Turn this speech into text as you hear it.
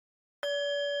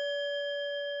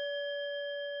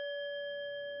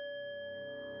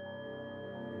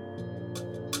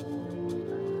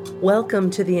Welcome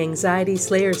to the Anxiety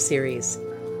Slayer series.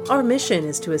 Our mission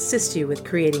is to assist you with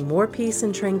creating more peace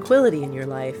and tranquility in your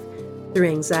life through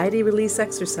anxiety release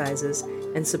exercises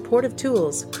and supportive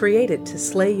tools created to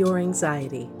slay your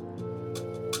anxiety.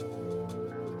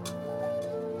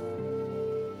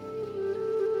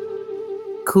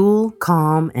 Cool,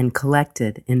 calm, and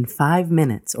collected in 5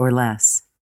 minutes or less.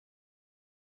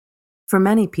 For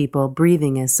many people,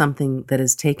 breathing is something that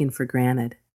is taken for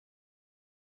granted.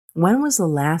 When was the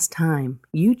last time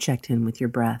you checked in with your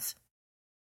breath?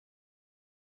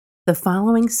 The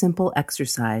following simple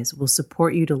exercise will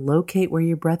support you to locate where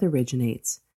your breath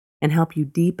originates and help you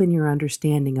deepen your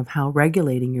understanding of how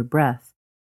regulating your breath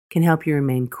can help you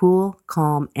remain cool,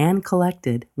 calm, and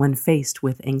collected when faced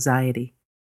with anxiety.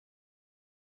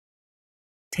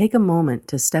 Take a moment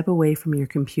to step away from your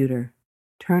computer,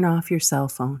 turn off your cell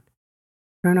phone,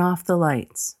 turn off the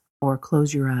lights, or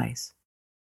close your eyes.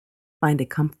 Find a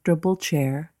comfortable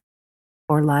chair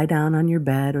or lie down on your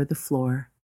bed or the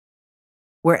floor,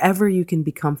 wherever you can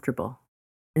be comfortable.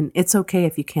 And it's okay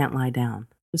if you can't lie down.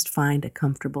 Just find a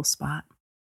comfortable spot.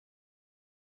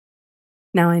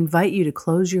 Now I invite you to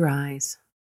close your eyes,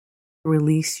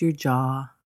 release your jaw,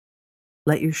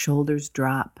 let your shoulders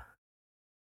drop.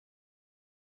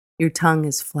 Your tongue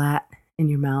is flat in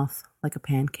your mouth like a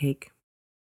pancake.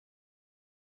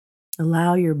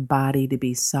 Allow your body to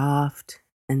be soft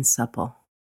and supple.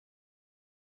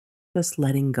 Just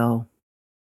letting go.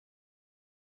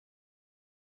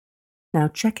 Now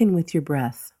check in with your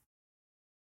breath.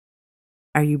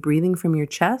 Are you breathing from your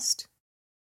chest?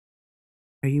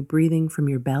 Are you breathing from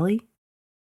your belly?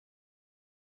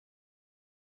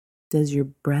 Does your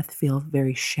breath feel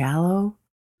very shallow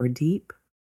or deep?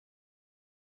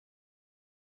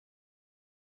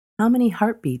 How many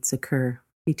heartbeats occur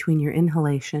between your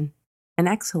inhalation and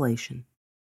exhalation?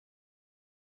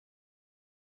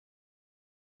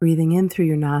 Breathing in through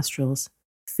your nostrils,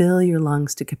 fill your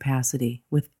lungs to capacity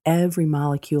with every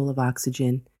molecule of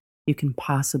oxygen you can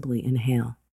possibly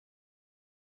inhale.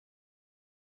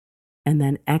 And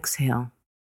then exhale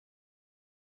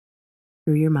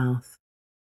through your mouth,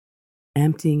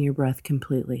 emptying your breath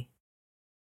completely.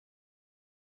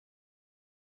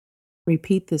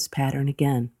 Repeat this pattern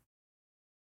again.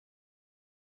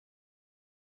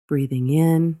 Breathing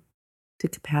in to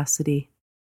capacity,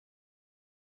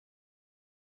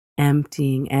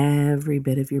 emptying every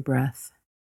bit of your breath,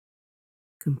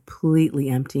 completely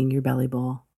emptying your belly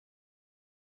bowl.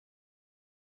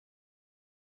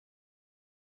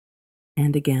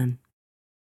 And again.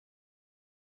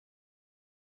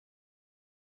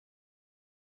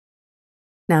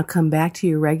 Now come back to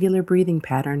your regular breathing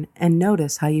pattern and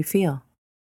notice how you feel.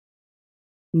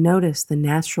 Notice the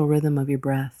natural rhythm of your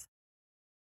breath.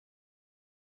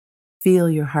 Feel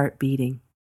your heart beating.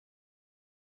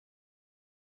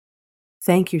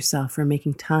 Thank yourself for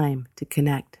making time to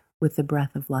connect with the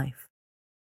breath of life.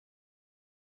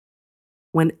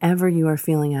 Whenever you are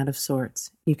feeling out of sorts,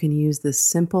 you can use this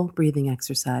simple breathing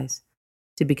exercise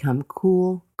to become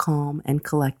cool, calm, and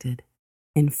collected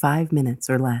in 5 minutes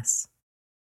or less.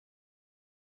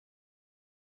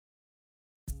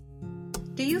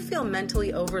 Do you feel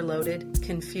mentally overloaded,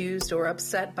 confused, or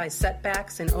upset by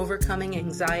setbacks and overcoming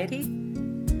anxiety?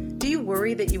 Do you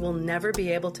worry that you will never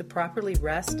be able to properly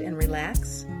rest and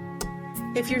relax?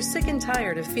 If you're sick and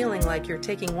tired of feeling like you're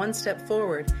taking 1 step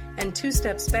forward and 2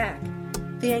 steps back,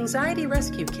 the Anxiety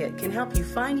Rescue Kit can help you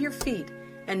find your feet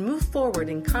and move forward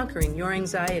in conquering your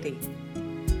anxiety.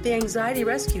 The Anxiety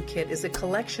Rescue Kit is a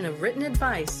collection of written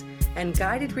advice and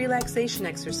guided relaxation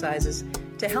exercises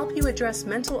to help you address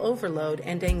mental overload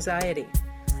and anxiety,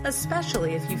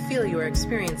 especially if you feel you are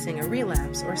experiencing a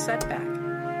relapse or setback.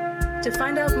 To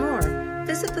find out more,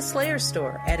 visit the Slayer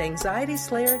store at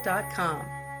anxietyslayer.com.